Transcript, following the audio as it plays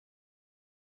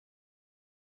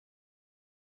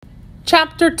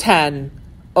Chapter 10,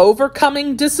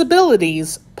 Overcoming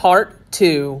Disabilities, Part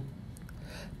 2.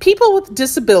 People with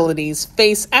disabilities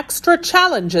face extra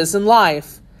challenges in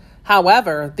life.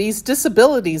 However, these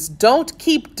disabilities don't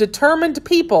keep determined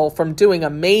people from doing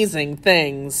amazing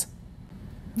things.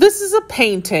 This is a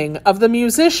painting of the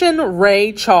musician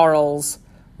Ray Charles.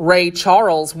 Ray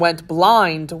Charles went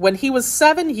blind when he was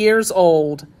 7 years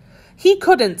old. He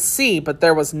couldn't see, but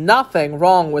there was nothing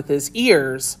wrong with his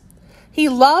ears. He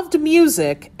loved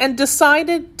music and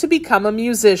decided to become a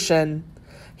musician.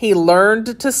 He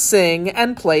learned to sing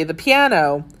and play the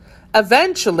piano.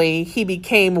 Eventually, he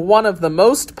became one of the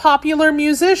most popular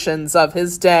musicians of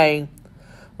his day.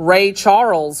 Ray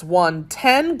Charles won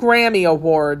 10 Grammy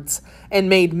Awards and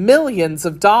made millions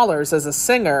of dollars as a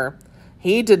singer.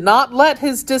 He did not let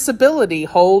his disability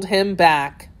hold him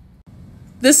back.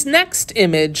 This next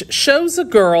image shows a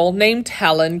girl named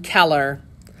Helen Keller.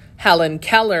 Helen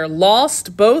Keller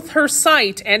lost both her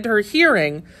sight and her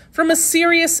hearing from a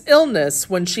serious illness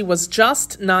when she was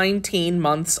just 19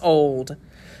 months old.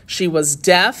 She was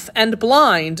deaf and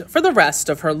blind for the rest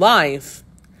of her life.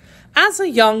 As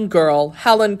a young girl,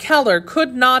 Helen Keller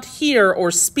could not hear or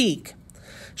speak.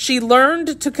 She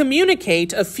learned to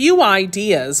communicate a few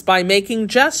ideas by making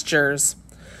gestures.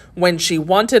 When she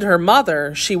wanted her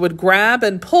mother, she would grab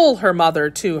and pull her mother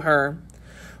to her.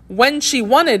 When she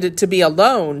wanted to be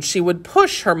alone, she would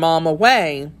push her mom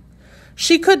away.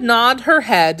 She could nod her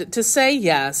head to say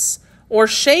yes, or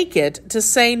shake it to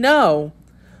say no.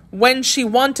 When she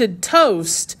wanted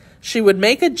toast, she would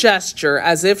make a gesture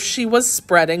as if she was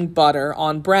spreading butter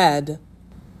on bread.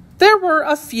 There were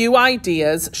a few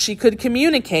ideas she could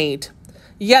communicate,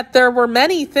 yet there were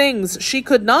many things she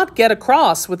could not get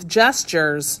across with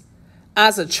gestures.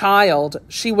 As a child,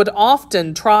 she would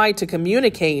often try to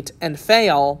communicate and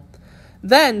fail.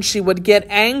 Then she would get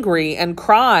angry and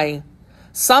cry.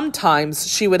 Sometimes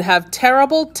she would have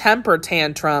terrible temper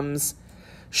tantrums.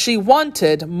 She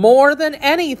wanted more than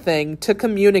anything to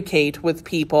communicate with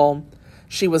people.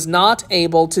 She was not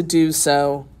able to do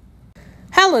so.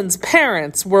 Helen's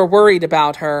parents were worried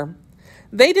about her.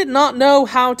 They did not know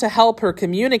how to help her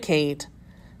communicate.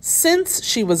 Since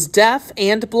she was deaf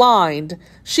and blind,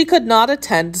 she could not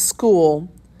attend school.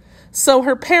 So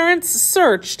her parents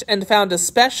searched and found a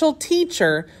special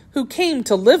teacher who came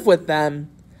to live with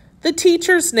them. The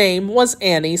teacher's name was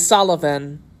Annie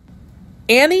Sullivan.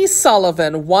 Annie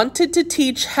Sullivan wanted to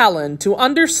teach Helen to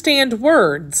understand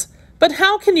words, but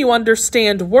how can you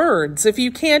understand words if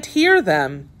you can't hear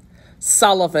them?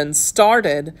 Sullivan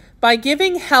started by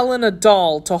giving Helen a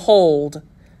doll to hold.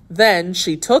 Then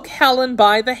she took Helen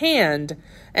by the hand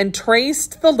and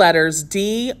traced the letters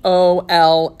D-O-L-L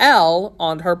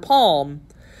on her palm.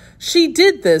 She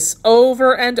did this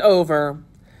over and over.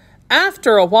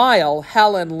 After a while,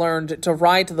 Helen learned to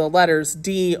write the letters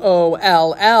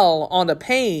D-O-L-L on a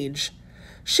page.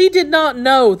 She did not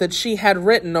know that she had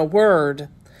written a word.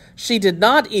 She did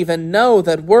not even know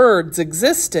that words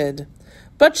existed,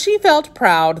 but she felt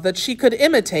proud that she could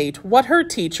imitate what her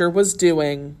teacher was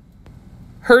doing.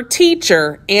 Her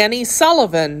teacher, Annie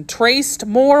Sullivan, traced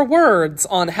more words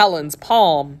on Helen's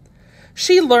palm.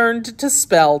 She learned to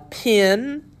spell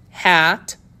pin,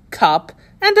 hat, cup,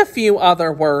 and a few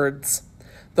other words.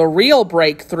 The real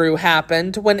breakthrough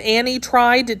happened when Annie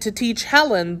tried to teach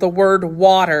Helen the word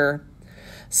water.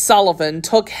 Sullivan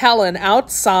took Helen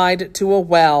outside to a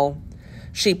well.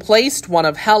 She placed one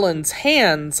of Helen's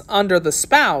hands under the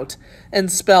spout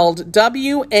and spelled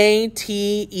W-A-T-E-R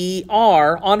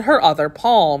on her other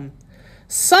palm.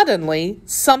 Suddenly,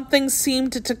 something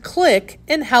seemed to click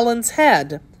in Helen's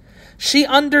head. She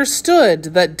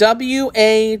understood that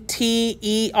W-A-T-E-R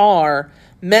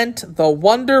meant the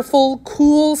wonderful,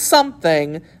 cool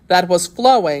something that was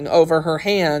flowing over her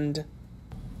hand.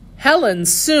 Helen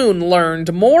soon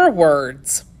learned more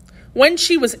words. When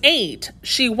she was 8,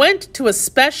 she went to a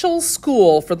special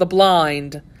school for the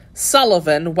blind.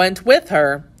 Sullivan went with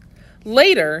her.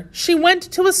 Later, she went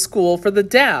to a school for the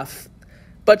deaf.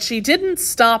 But she didn't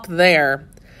stop there.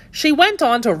 She went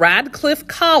on to Radcliffe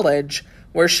College,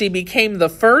 where she became the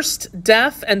first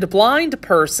deaf and blind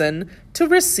person to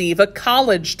receive a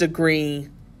college degree.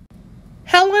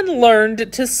 Helen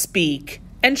learned to speak,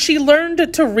 and she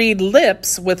learned to read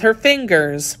lips with her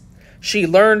fingers. She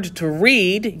learned to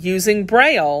read using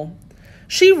Braille.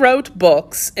 She wrote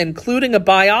books, including a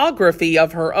biography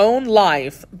of her own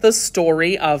life, The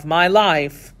Story of My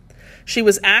Life. She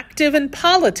was active in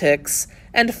politics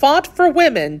and fought for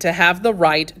women to have the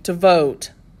right to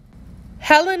vote.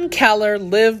 Helen Keller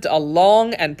lived a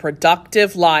long and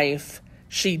productive life.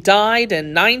 She died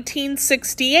in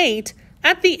 1968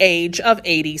 at the age of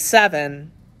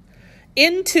 87.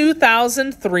 In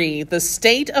 2003, the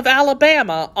state of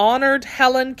Alabama honored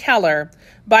Helen Keller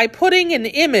by putting an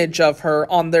image of her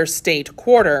on their state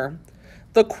quarter.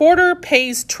 The quarter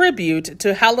pays tribute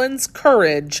to Helen's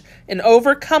courage in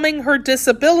overcoming her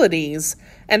disabilities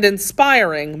and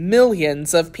inspiring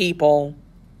millions of people.